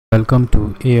Welcome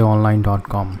to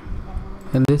aonline.com.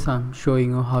 In this I'm showing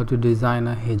you how to design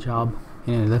a hijab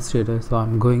in Illustrator. So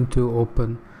I'm going to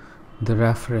open the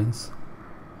reference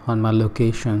on my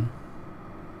location.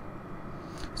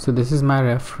 So this is my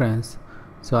reference.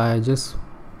 So I just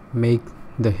make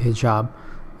the hijab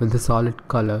with the solid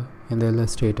color in the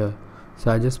Illustrator.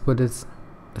 So I just put it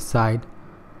aside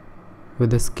with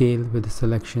the scale with the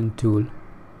selection tool,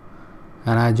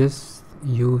 and I just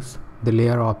use the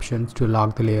layer options to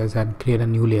lock the layers and create a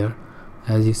new layer,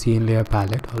 as you see in layer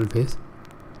palette always.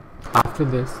 After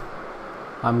this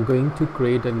I'm going to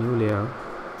create a new layer.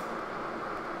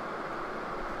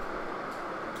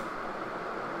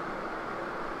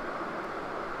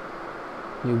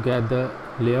 You get the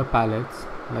layer palettes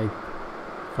like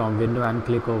from window and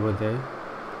click over there.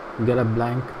 You get a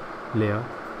blank layer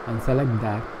and select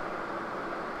that.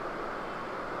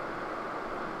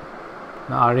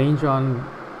 Now arrange on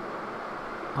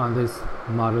this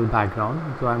model background.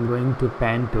 So I'm going to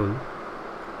pen tool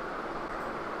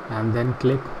and then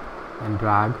click and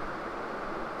drag,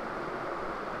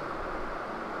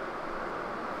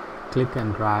 click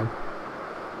and drag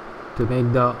to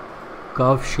make the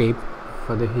curve shape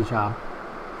for the hijab.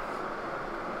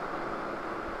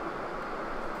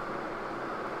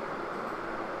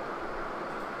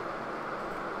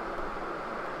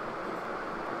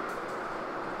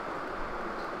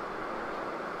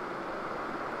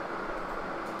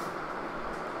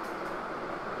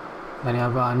 Then you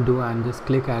have to undo and just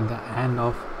click at the end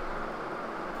of,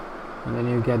 and then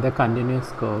you get the continuous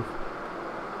curve.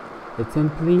 It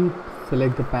simply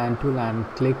select the pen tool and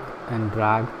click and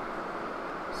drag,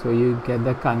 so you get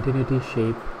the continuity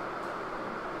shape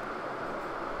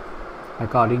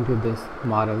according to this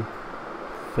model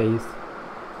face.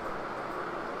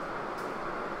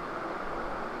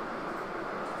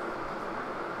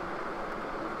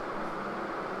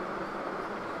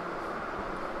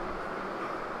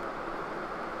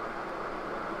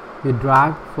 You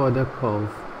drag for the curve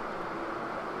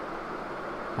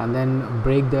and then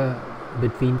break the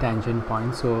between tangent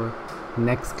points, so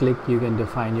next click you can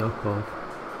define your curve.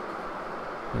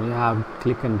 Then you have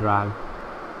click and drag.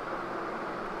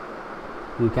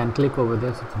 You can click over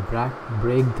this to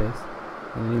break this,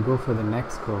 and then you go for the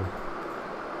next curve.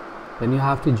 Then you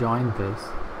have to join this,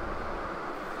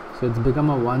 so it's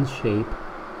become a one shape.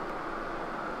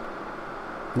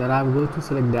 Then I will go to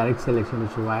select direct selection,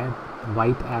 which is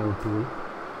white arrow tool.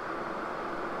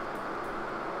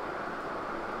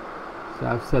 So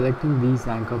I'm selecting these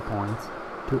anchor points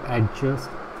to adjust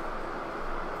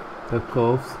the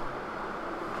curves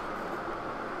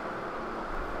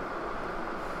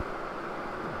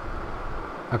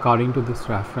according to this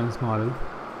reference model.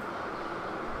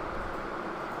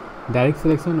 Direct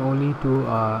selection only to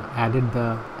added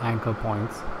the anchor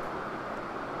points,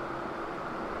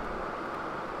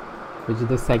 which is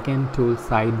the second tool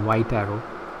side white arrow,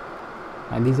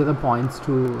 and these are the points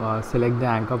to select the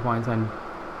anchor points, and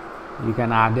you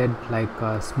can add it like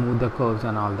smooth the curves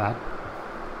and all that.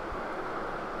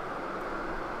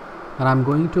 And I'm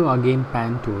going to again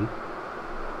pen tool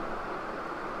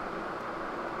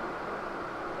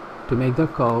to make the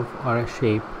curve or a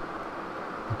shape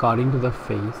according to the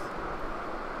face.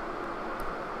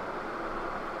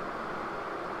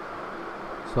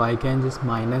 So I can just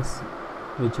minus,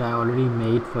 which I already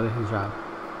made for the hijab.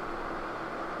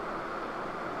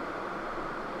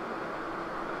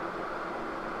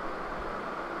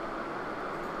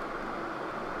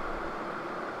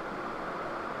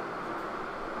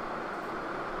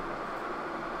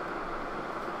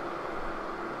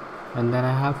 And then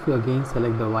I have to again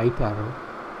select the white arrow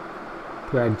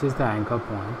to adjust the anchor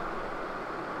point.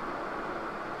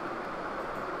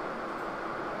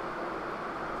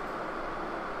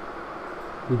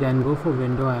 You can go for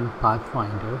window and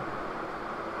pathfinder.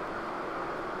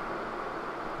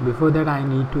 Before that I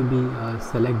need to be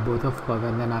select both of curve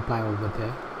and then apply over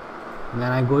there. And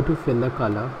then I go to fill the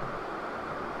color.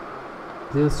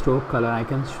 This is stroke color. I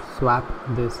can swap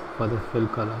this for the fill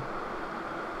color.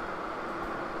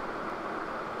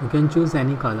 You can choose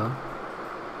any color,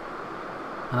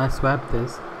 and I swap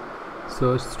this,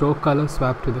 so stroke color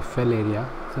swap to the fill area.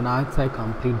 So now I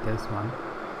complete this one.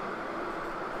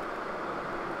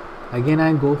 Again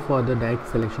I go for the direct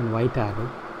selection white arrow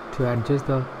to adjust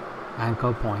the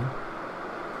anchor point.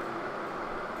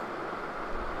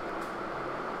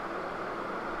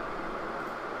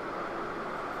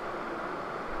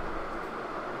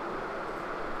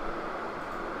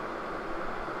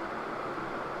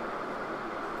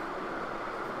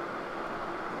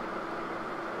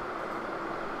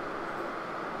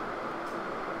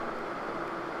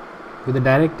 With the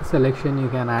direct selection you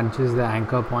can adjust the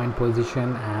anchor point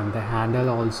position and the handle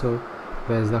also,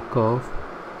 where's the curve,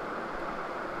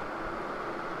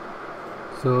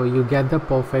 so you get the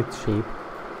perfect shape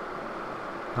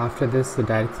after this the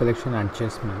direct selection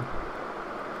adjustment.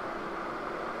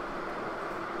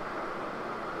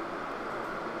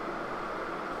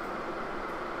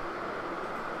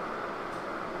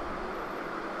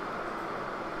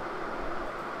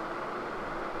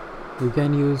 You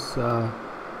can use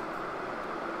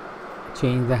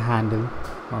change the handle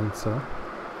also.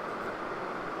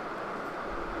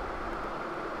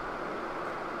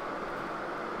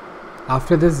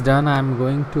 After this done, I am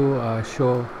going to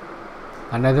show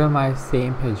another my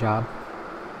same hijab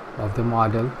of the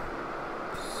model.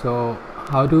 So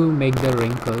how to make the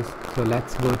wrinkles, so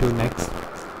let's go to next.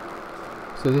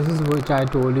 So this is which I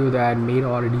told you that I made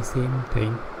already same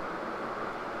thing,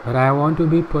 but I want to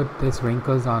be put this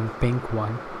wrinkles on pink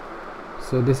one.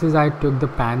 So this is I took the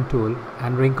pan tool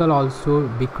and wrinkle also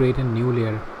be create a new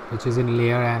layer which is in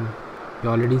layer, and you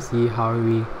already see how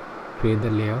we create the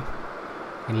layer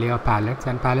in layer palettes,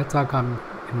 and palettes are come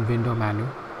in window menu.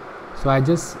 So I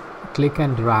just click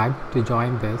and drag to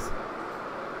join this.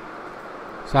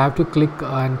 So I have to click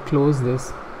and close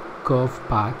this curve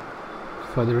path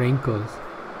for the wrinkles,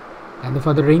 and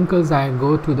for the wrinkles I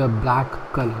go to the black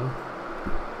color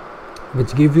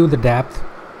which give you the depth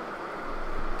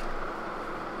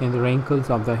in the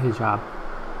wrinkles of the hijab.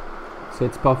 So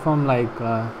it's performed like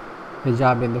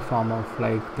hijab in the form of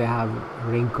like they have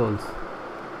wrinkles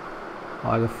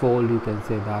or the fold, you can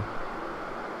say that.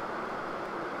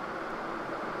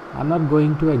 I'm not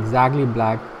going to exactly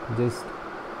black, just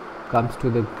comes to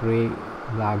the gray,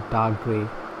 black, dark gray,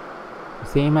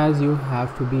 same as you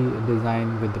have to be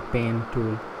designed with the pen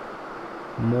tool,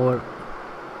 more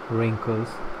wrinkles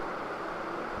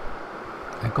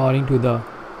according to the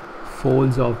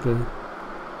folds of the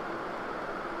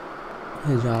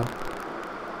hijab.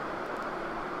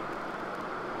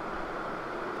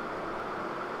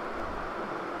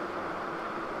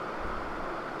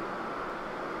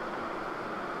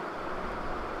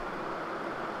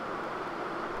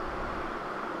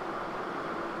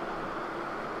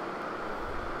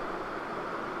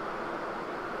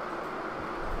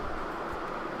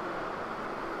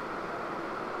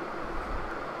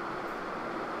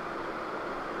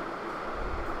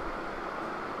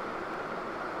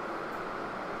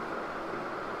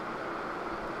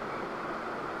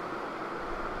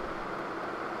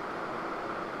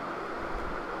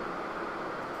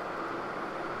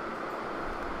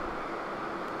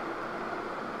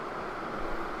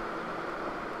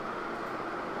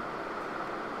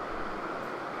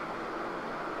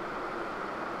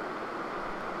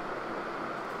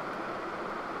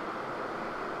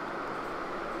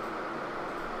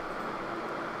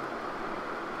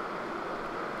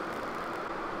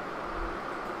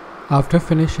 After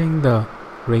finishing the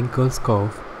wrinkles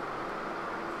curve,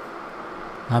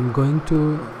 I'm going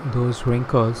to those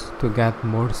wrinkles to get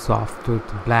more soft to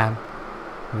blend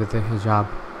with the hijab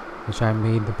which I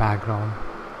made the background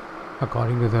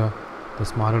according to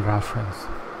this model reference.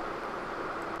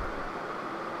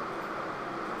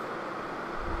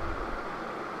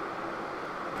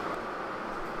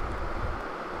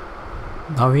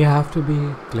 Now we have to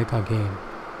be click again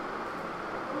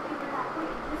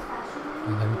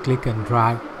and then click and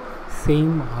drag,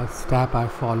 same step I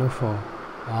follow for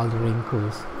all the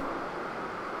wrinkles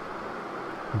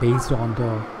based on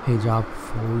the hijab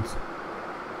folds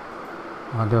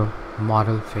on the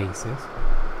model faces.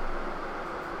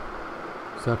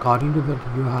 So according to that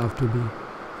you have to be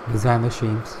design the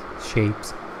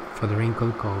shapes for the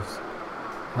wrinkle curves.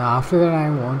 Now after that I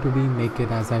want to be make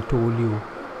it, as I told you,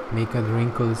 make the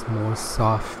wrinkles more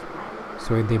soft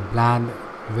so they blend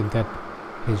with that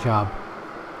hijab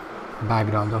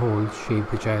background, the whole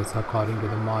shape which is according to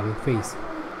the model face.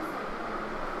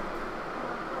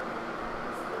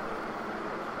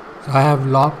 So I have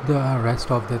locked the rest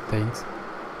of the things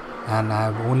and I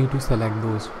have only to select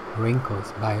those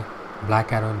wrinkles by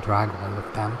black arrow and drag all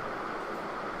of them.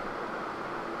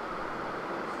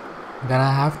 Then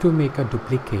I have to make a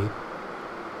duplicate.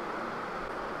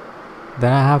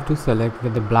 Then I have to select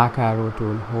with the black arrow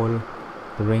tool hold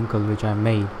the wrinkle which I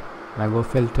made, and I go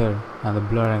filter and the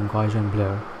blur and Gaussian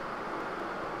blur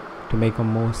to make a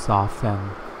more soft and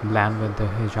blend with the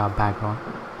hijab background,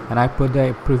 and I put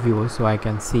the preview so I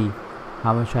can see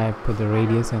how much I put the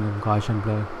radius and the Gaussian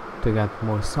blur to get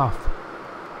more soft.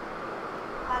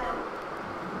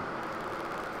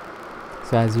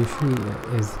 So as you see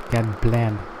is get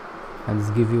blend and this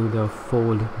give you the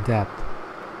fold depth,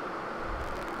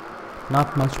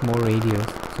 not much more radius,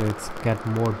 so it's get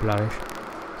more blurrish.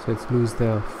 so it's lose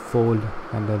the fold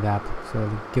and the depth, so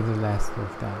I'll give it less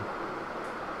of that.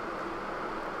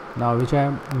 Now which I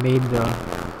made the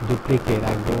duplicate,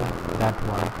 I go that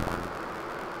one,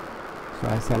 so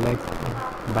I select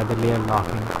by the layer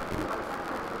locking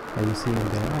as you see in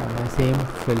there, and the same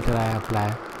filter I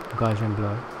apply Gaussian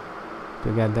blur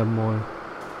to get the more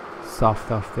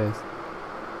soft of this.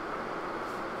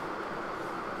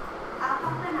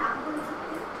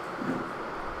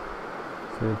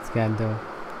 So it's get the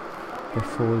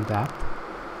fold depth,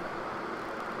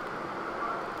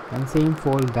 and same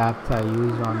fold depth I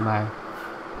use on my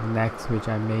necks which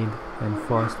I made in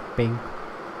first pink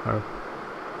or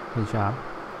hijab.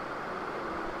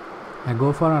 I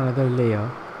go for another layer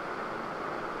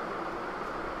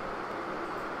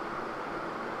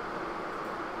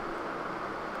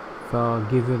for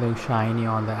give you the shiny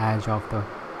on the edge of the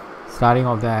starting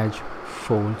of the edge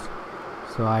folds.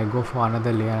 So I go for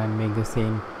another layer and make the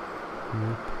same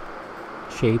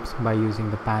shapes by using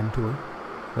the pan tool,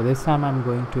 but this time I'm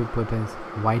going to put as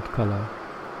white color.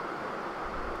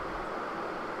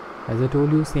 As I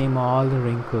told you, same all the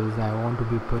wrinkles I want to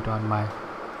be put on my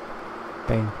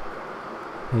pink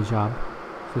hijab.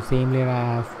 So same layer I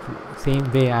have to,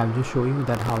 same way I have just show you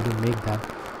that how to make that,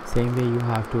 same way you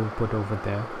have to put over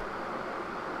there.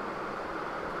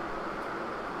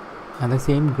 And the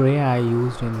same gray I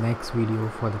used in next video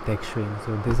for the texturing,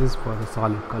 so this is for the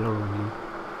solid color only.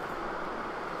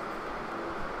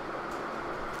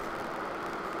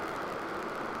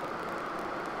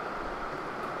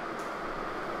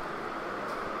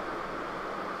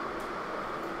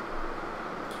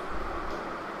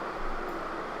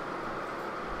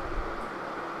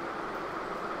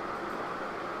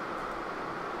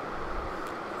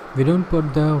 We don't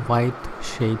put the white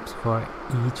shapes for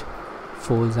each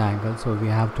folds angle, so we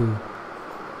have to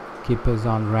keep us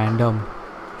on random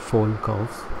fold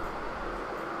curves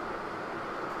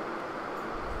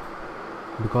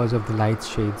because of the light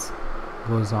shades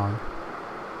goes on.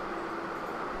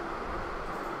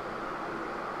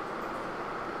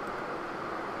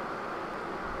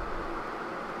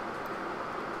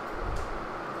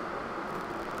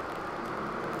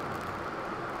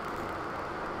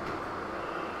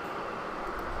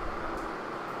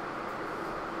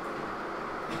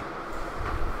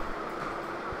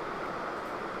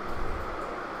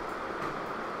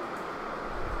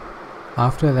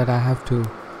 After that I have to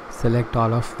select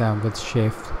all of them with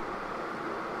shift,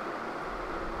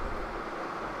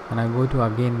 and I go to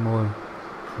again more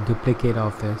duplicate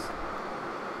of this,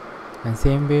 and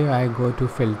same way I go to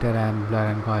filter and blur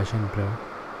and Gaussian blur,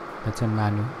 that's in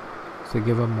manual, so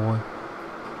give a more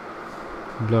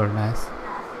blurriness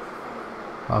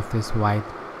of this white.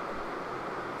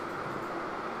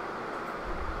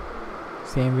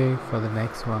 Same way for the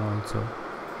next one also.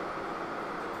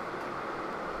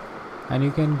 And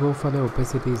you can go for the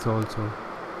opacities also,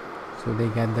 so they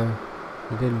get the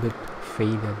little bit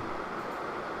faded.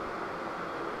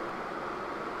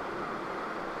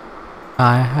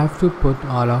 I have to put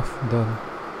all of the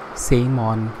same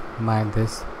on my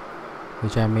this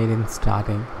which I made in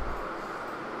starting.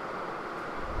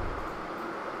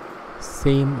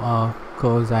 Same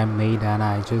curves I made, and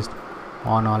I just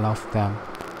on all of them.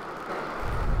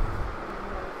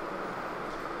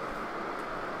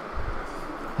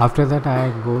 After that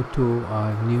I go to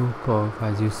a new curve.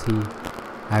 As you see,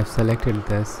 I've selected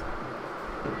this.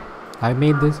 I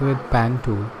made this with pan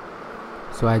tool,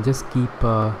 so I just keep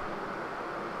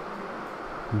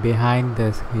behind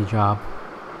this hijab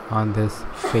on this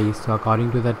face, so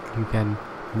according to that you can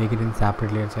make it in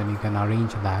separate layers and you can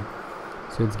arrange that,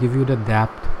 so it's give you the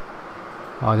depth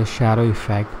or the shadow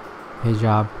effect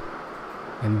hijab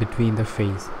in between the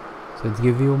face, so it's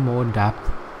give you more depth,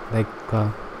 like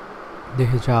the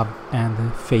hijab and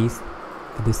the face,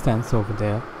 the distance over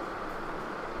there.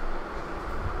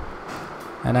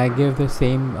 And I give the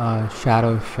same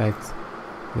shadow effects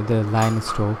with the line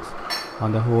strokes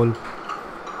on the whole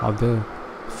of the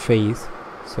face,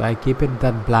 so I keep it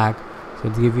that black, so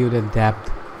it give you the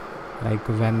depth, like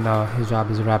when the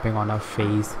hijab is wrapping on a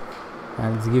face,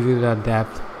 and it give you the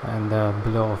depth and the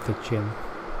below of the chin,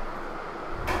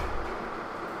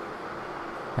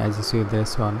 as you see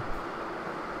this one.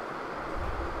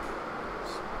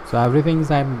 So everything is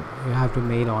you have to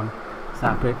make on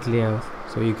separate layers,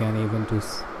 so you can even to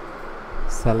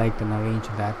select and arrange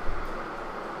that.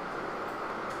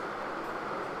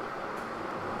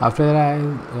 After that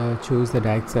I choose the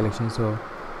direct selection, so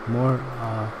more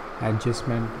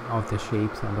adjustment of the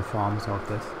shapes and the forms of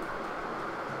this.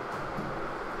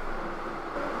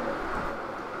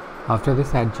 After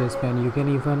this adjustment you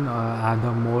can even add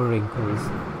the more wrinkles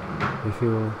if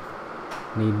you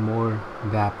need more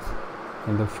depth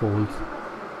in the folds.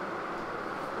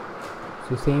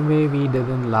 So same way we did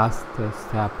in last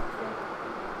step,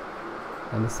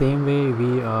 and the same way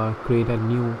we create a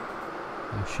new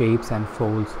shapes and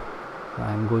folds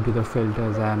and go to the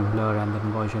filters and blur and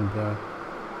then Gaussian blur.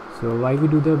 So why we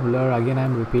do the blur, again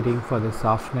I'm repeating, for the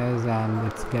softness, and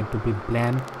it's get to be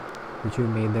blend which we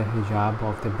made the hijab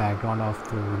of the background of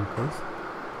the wrinkles.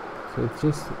 So it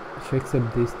just fix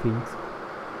up these things.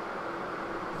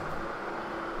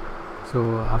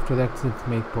 So after that it's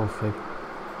make perfect.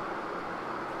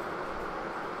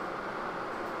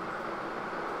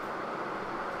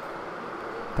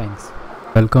 Thanks.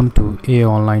 Welcome to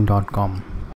aonline.com.